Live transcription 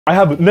I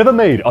have never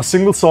made a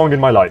single song in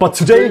my life, but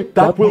today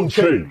that will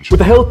change. With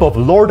the help of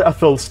Lord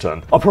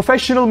Athelstan, a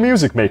professional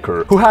music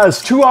maker who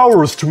has 2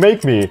 hours to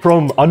make me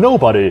from a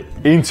nobody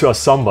into a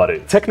somebody.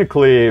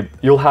 Technically,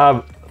 you'll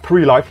have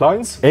 3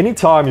 lifelines.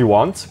 Anytime you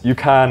want, you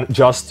can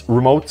just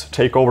remote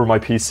take over my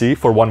PC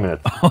for 1 minute.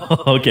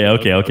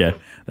 Okay.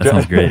 That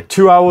sounds great.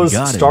 2 hours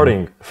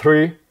starting.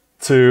 3,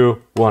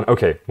 2, 1.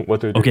 Okay,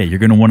 what do we do? Okay, you're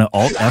going to want to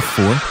Alt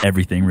F4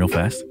 everything real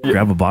fast. Yeah.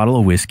 Grab a bottle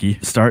of whiskey.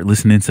 Start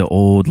listening to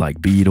old like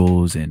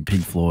Beatles and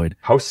Pink Floyd.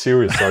 How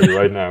serious are you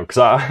right now?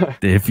 Because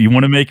if you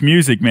want to make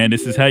music, man,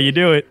 this is how you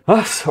do it.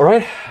 All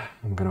right.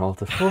 I'm going to Alt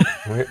F4.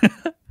 Wait.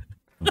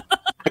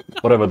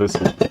 Whatever this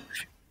is.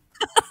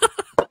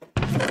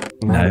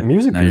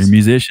 Music now you're a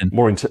musician.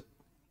 More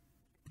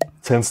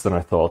intense than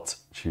I thought.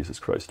 Jesus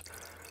Christ.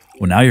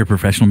 Well, now you're a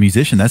professional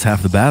musician. That's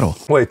half the battle.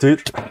 Wait, do you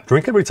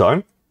drink every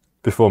time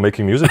before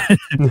making music?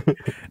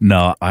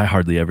 No, I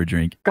hardly ever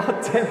drink.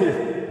 God damn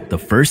it. The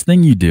first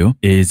thing you do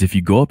is if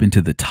you go up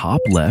into the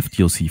top left,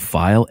 you'll see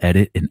File,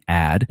 Edit, and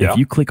Add. Yeah. If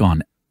you click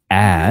on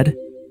Add,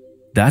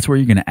 that's where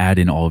you're going to add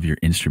in all of your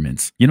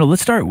instruments. You know,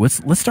 let's start with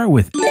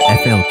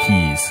FL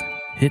keys.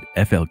 Hit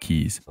FL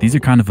keys. These are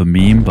kind of a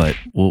meme, but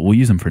we'll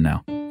use them for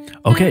now.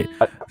 Okay,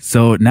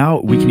 so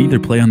now we can either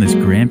play on this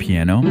grand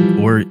piano,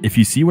 or if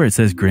you see where it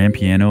says grand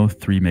piano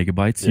 3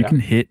 megabytes, you can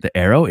hit the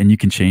arrow and you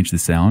can change the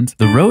sound.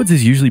 The Rhodes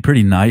is usually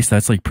pretty nice.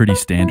 That's like pretty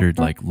standard,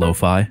 like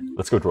lo-fi.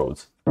 Let's go with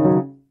Rhodes.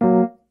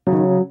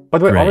 By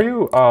the way, are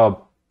you a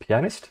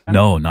pianist?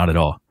 No, not at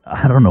all.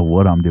 I don't know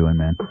what I'm doing,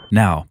 man.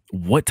 Now,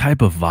 what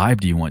type of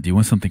vibe do you want? Do you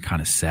want something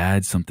kind of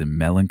sad, something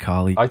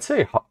melancholy? I'd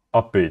say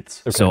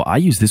upbeat. Okay. So I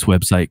use this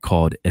website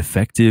called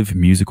Effective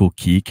Musical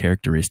Key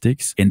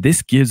Characteristics, and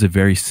this gives a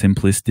very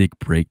simplistic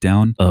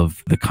breakdown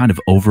of the kind of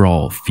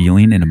overall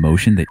feeling and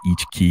emotion that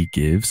each key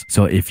gives.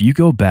 So if you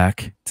go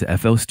back to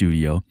FL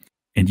Studio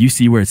and you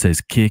see where it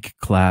says kick,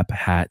 clap,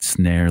 hat,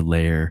 snare,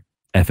 layer,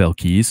 FL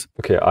keys.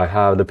 Okay, I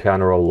have the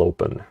piano roll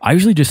open. I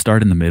usually just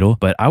start in the middle,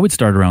 but I would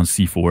start around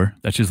C4.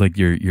 That's just like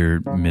your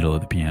middle of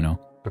the piano.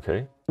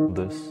 Okay,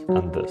 this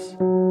and this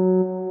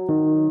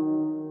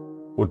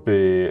would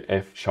be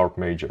F sharp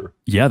major.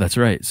 Yeah, that's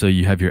right. So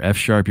you have your F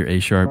sharp, your A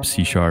sharp,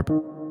 C sharp.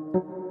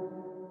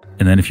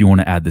 And then if you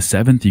want to add the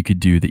 7th, you could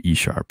do the E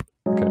sharp.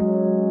 Okay.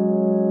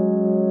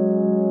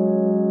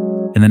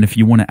 And then if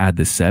you want to add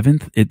the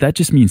 7th, that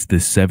just means the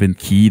 7th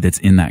key that's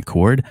in that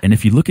chord. And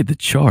if you look at the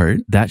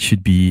chart, that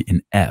should be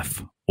an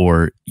F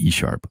or E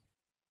sharp.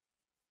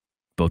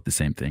 Both the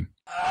same thing.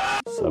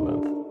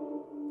 7th.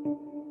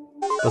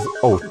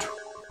 All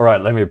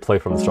right, let me play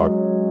from the start.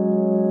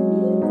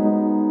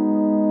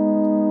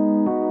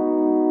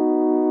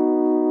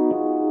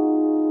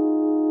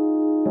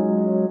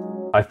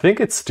 I think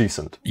it's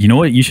decent. You know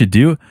what you should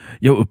do?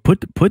 Yo,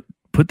 put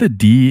the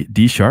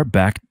D sharp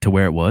back to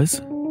where it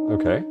was.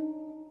 Okay.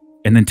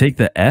 And then take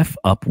the F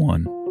up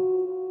 1.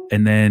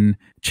 And then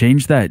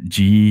change that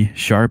G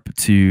sharp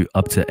to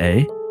up to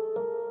A.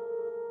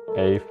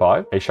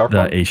 A5? A sharp?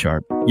 The A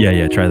sharp.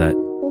 Yeah, try that.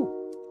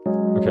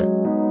 Okay.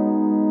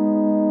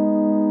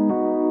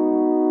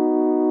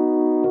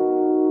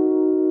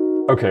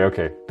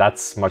 Okay.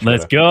 That's much better.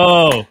 Let's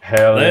go.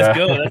 Hell yeah. Let's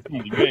go. That's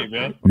gonna be great,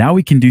 bro. Now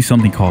we can do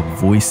something called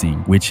voicing,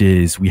 which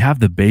is we have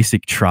the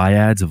basic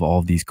triads of all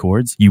of these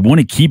chords. You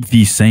want to keep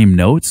these same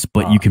notes,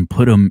 but you can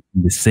put them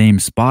in the same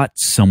spot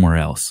somewhere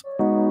else.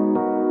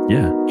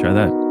 Yeah, try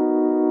that.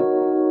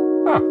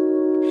 Oh,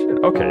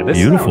 shit. Okay, this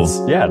beautiful.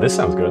 This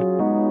sounds good.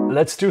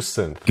 Let's do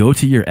synth. Go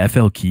to your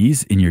FL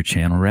keys in your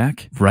channel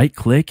rack, right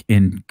click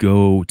and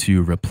go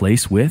to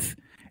replace with,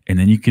 and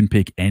then you can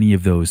pick any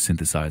of those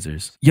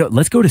synthesizers. Yo,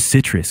 let's go to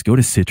Citrus. Go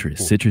to Citrus.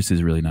 Cool. Citrus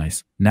is really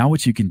nice. Now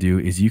what you can do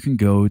is you can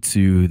go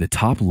to the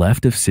top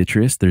left of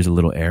Citrus. There's a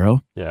little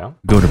arrow. Yeah.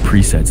 Go to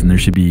presets and there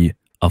should be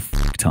a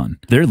ton.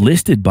 They're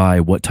listed by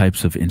what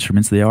types of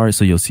instruments they are.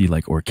 So you'll see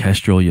like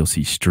orchestral, you'll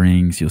see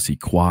strings, you'll see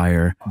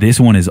choir. This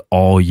one is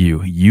all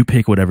you. You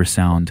pick whatever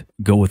sound,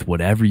 go with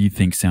whatever you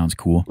think sounds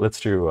cool. Let's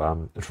do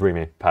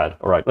Dreamy Pad.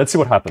 All right, let's see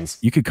what happens.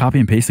 You could copy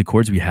and paste the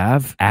chords we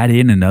have, add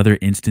in another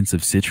instance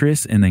of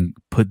Citrus, and then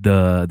put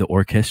the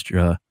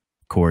orchestra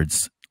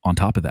chords on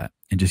top of that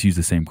and just use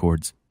the same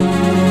chords.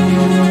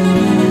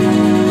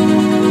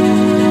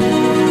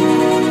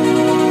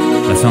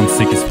 That sounds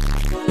sick as f.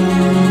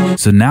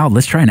 So now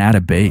let's try and add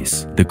a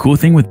bass. The cool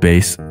thing with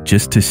bass,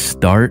 just to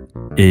start,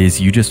 is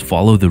you just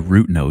follow the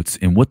root notes.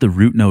 And what the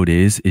root note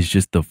is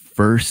just the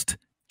first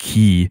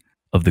key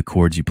of the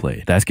chords you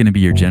play. That's going to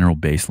be your general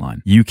bass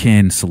line. You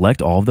can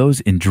select all of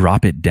those and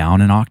drop it down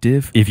an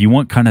octave. If you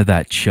want kind of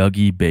that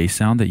chuggy bass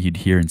sound that you'd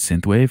hear in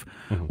synthwave,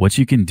 what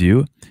you can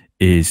do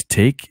is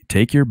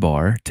take your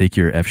bar, take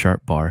your F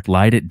sharp bar,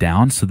 slide it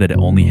down so that it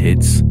only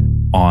hits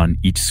on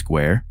each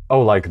square.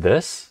 Oh, like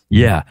this?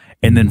 Yeah.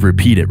 And then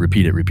repeat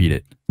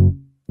it.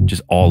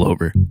 Just all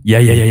over.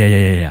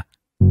 Yeah.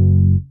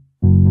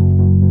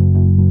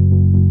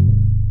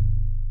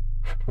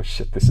 Oh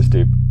shit, this is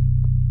deep.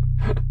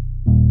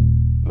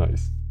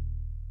 Nice.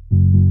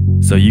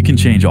 So you can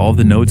change all of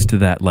the notes to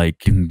that, like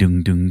dung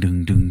dung dung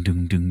dung dung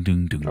dung dung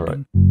dung dung. All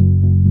right.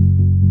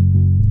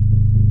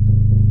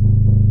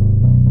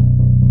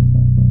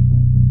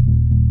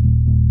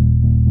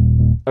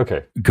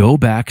 Okay. Go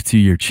back to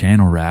your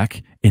channel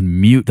rack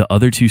and mute the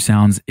other two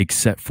sounds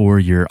except for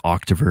your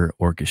octaver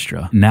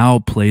orchestra. Now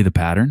play the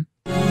pattern.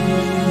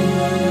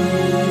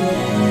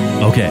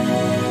 Okay.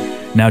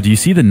 Now, do you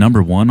see the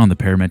number 1 on the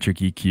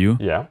parametric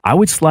EQ? Yeah. I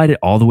would slide it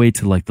all the way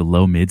to like the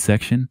low mid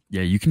section.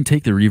 Yeah, you can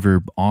take the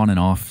reverb on and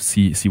off,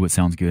 see what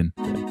sounds good.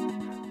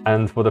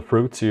 And for the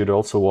fruits, you'd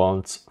also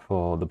want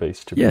for the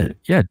bass to Yeah, be...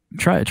 yeah.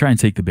 Try and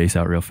take the bass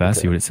out real fast,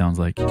 see what it sounds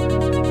like.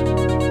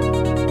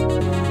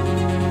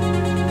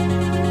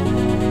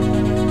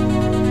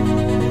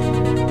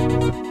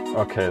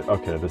 Okay,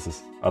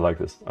 I like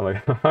this. I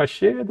like, oh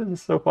shit, this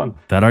is so fun.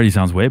 That already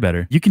sounds way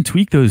better. You can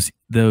tweak those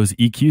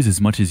EQs as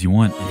much as you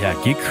want. Yeah,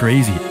 get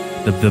crazy.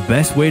 The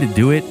best way to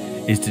do it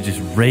is to just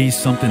raise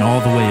something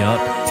all the way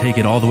up, take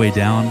it all the way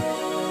down.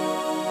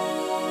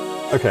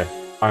 Okay,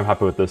 I'm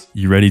happy with this.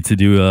 You ready to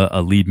do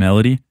a lead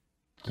melody?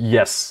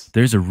 Yes.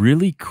 There's a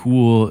really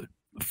cool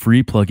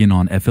free plugin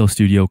on FL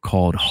Studio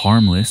called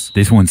Harmless.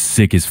 This one's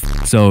sick as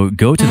So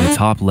go to the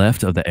top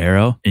left of the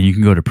arrow and you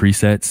can go to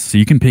presets. So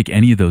you can pick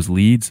any of those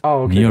leads.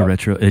 Oh, okay. Neo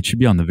retro. It should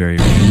be on the very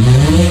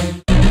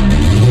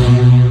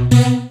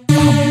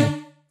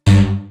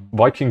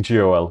Viking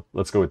GOL.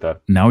 Let's go with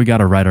that. Now we got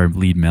to write our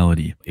lead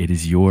melody. It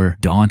is your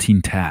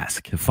daunting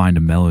task to find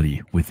a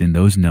melody within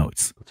those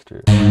notes. Let's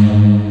do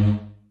it.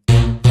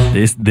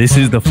 This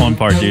is the fun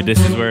part, dude. This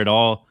is where it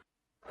all...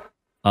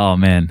 Oh,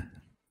 man.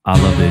 I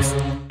love this.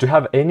 Do you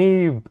have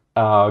any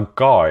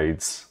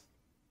guides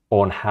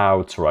on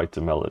how to write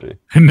the melody?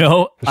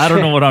 No, I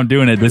don't know what I'm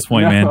doing at this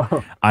point, man.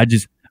 I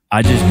just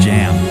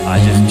jam. I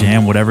just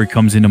jam. Whatever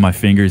comes into my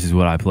fingers is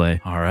what I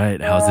play. All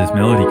right, how's this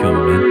melody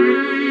coming, man?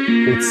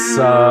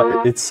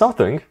 It's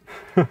something.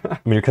 I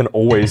mean, you can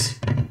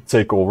always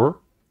take over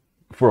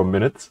for a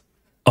minute.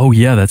 Oh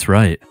yeah, that's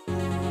right.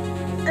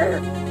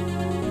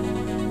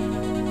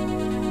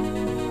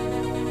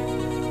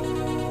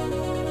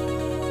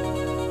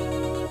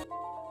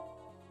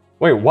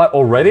 Wait, what,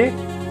 already?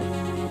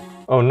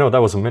 Oh no,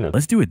 that was a minute.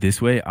 Let's do it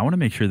this way. I want to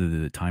make sure that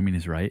the timing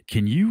is right.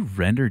 Can you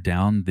render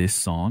down this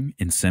song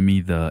and send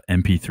me the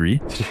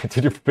MP3?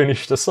 Did you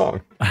finish the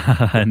song?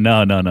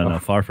 No.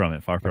 Far from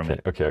it.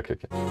 Okay.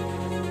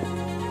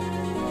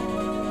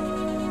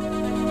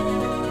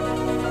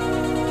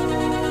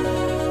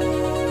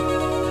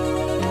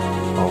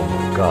 Oh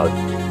my god.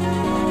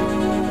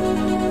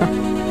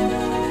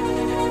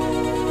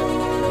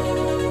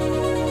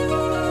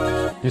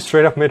 You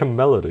straight up made a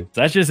melody.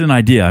 That's just an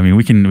idea. I mean,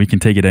 we can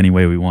take it any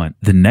way we want.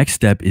 The next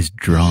step is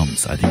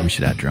drums. I think we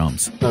should add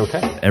drums.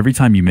 Okay. Every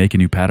time you make a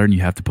new pattern,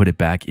 you have to put it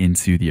back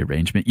into the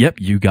arrangement.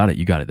 Yep, you got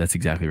it. That's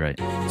exactly right.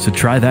 So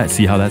try that.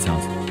 See how that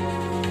sounds.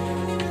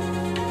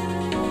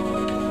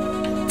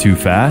 Too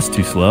fast?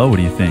 Too slow? What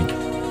do you think?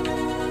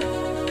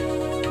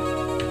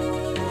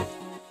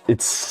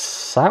 It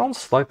sounds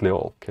slightly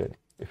okay.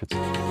 If it's...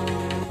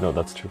 No,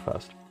 that's too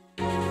fast.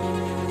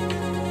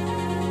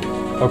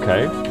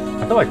 Okay.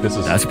 I feel like this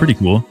is... That's pretty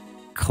cool.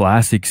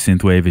 Classic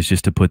synthwave is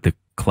just to put the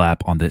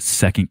clap on the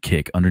second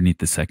kick, underneath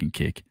the second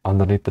kick.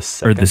 Underneath the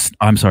second? Or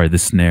I'm sorry, the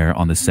snare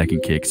on the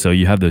second kick. So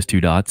you have those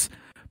two dots,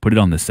 put it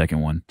on the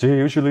second one. Do you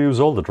usually use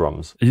all the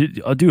drums?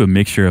 I'll do a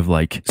mixture of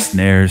like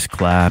snares,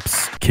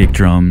 claps, kick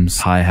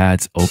drums,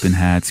 hi-hats, open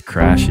hats,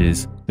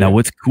 crashes. Now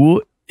what's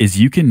cool is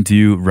you can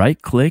do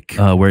right click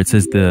where it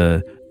says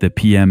the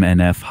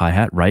PMNF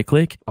hi-hat, right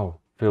click. Oh,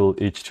 fill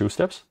each 2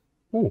 steps?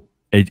 Ooh.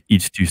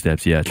 Each 2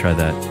 steps, yeah, try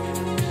that.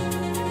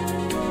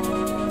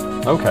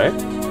 Okay.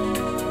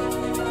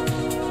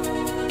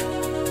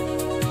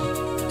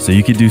 So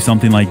you could do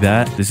something like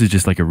that. This is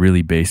just like a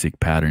really basic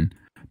pattern.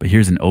 But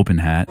here's an open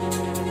hat.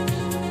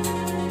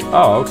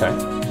 Oh, okay.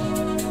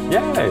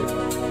 Yay!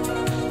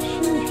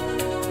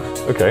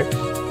 Okay.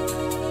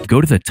 Go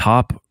to the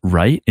top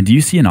right, and do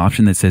you see an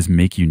option that says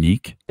Make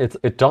Unique? It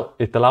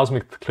allows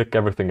me to click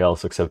everything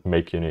else except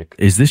Make Unique.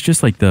 Is this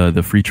just like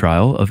the free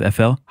trial of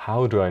FL?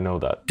 How do I know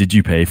that? Did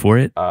you pay for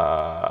it?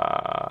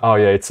 Oh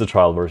yeah, it's the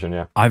trial version,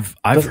 yeah. I've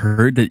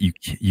heard that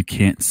you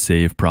can't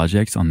save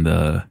projects on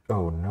the...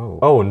 Oh no.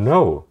 Oh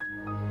no.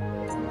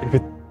 If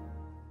it...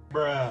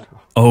 Bruh.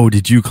 Oh,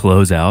 did you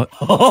close out?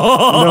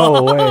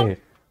 No way.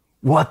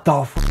 What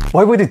the f...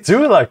 Why would it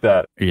do it like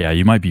that? Yeah,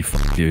 you might be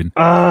fucked, dude.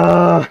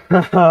 Fuck.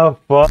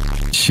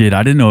 Shit,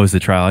 I didn't know it was the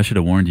trial. I should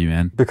have warned you,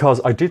 man.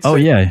 Because I did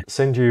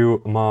send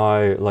you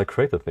my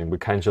creator thing. We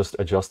can't just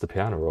adjust the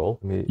piano roll.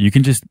 You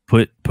can just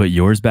put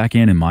yours back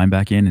in and mine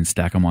back in and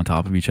stack them on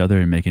top of each other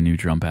and make a new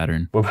drum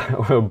pattern.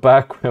 We're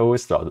back where we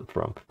started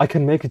from. I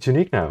can make it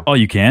unique now. Oh,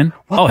 you can?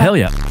 Hell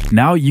yeah.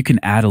 Now you can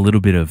add a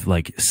little bit of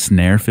like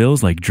snare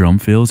fills, like drum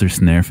fills or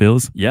snare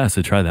fills. Yeah,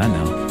 so try that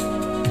now.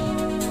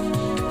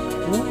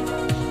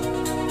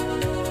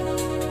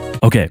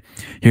 Okay,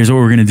 here's what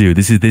we're gonna do.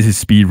 This is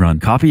speed run.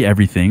 Copy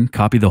everything,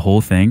 copy the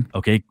whole thing.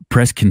 Okay,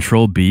 press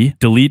Control B,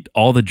 delete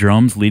all the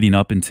drums leading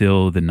up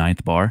until the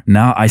 9th bar.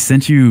 Now I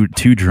sent you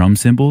 2 drum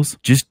cymbals.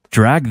 Just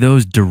drag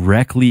those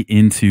directly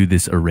into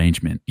this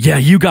arrangement. Yeah,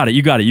 you got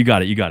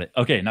it.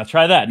 Okay, now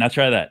try that.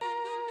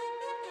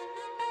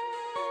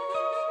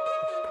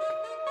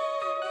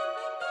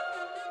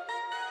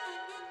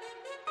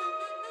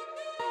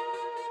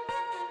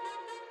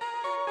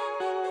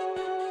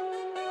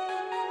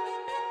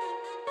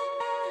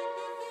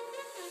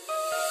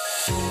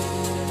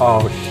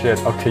 Oh shit,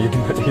 okay,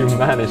 you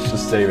managed to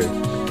save it.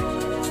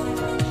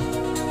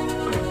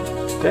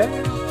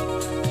 Damn.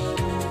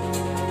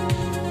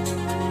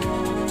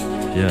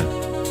 Yeah.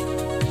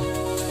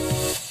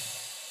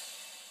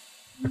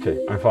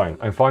 Okay, I'm fine.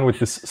 I'm fine with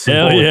this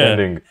symbolic Hell yeah.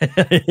 ending.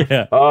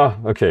 Yeah.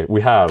 Okay,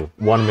 we have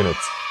 1 minute.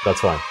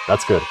 That's fine.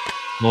 That's good.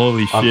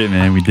 Holy shit,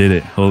 man, we did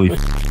it. Holy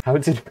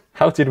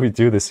How did we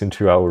do this in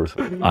 2 hours?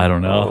 I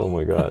don't know. Oh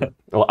my god.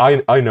 Well,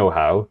 I know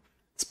how.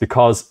 It's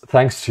because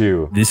thanks to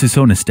you. This is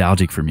so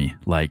nostalgic for me.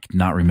 Like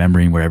not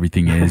remembering where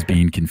everything is,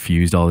 being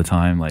confused all the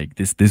time. Like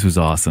this was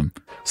awesome.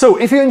 So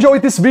if you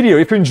enjoyed this video,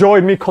 if you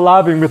enjoyed me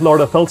collabing with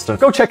Lord Athelstan,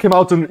 go check him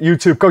out on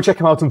YouTube, go check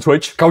him out on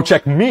Twitch, go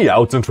check me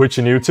out on Twitch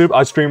and YouTube.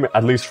 I stream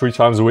at least 3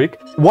 times a week.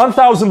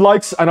 1,000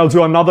 likes and I'll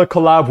do another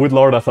collab with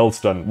Lord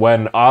Athelstan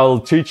when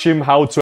I'll teach him how to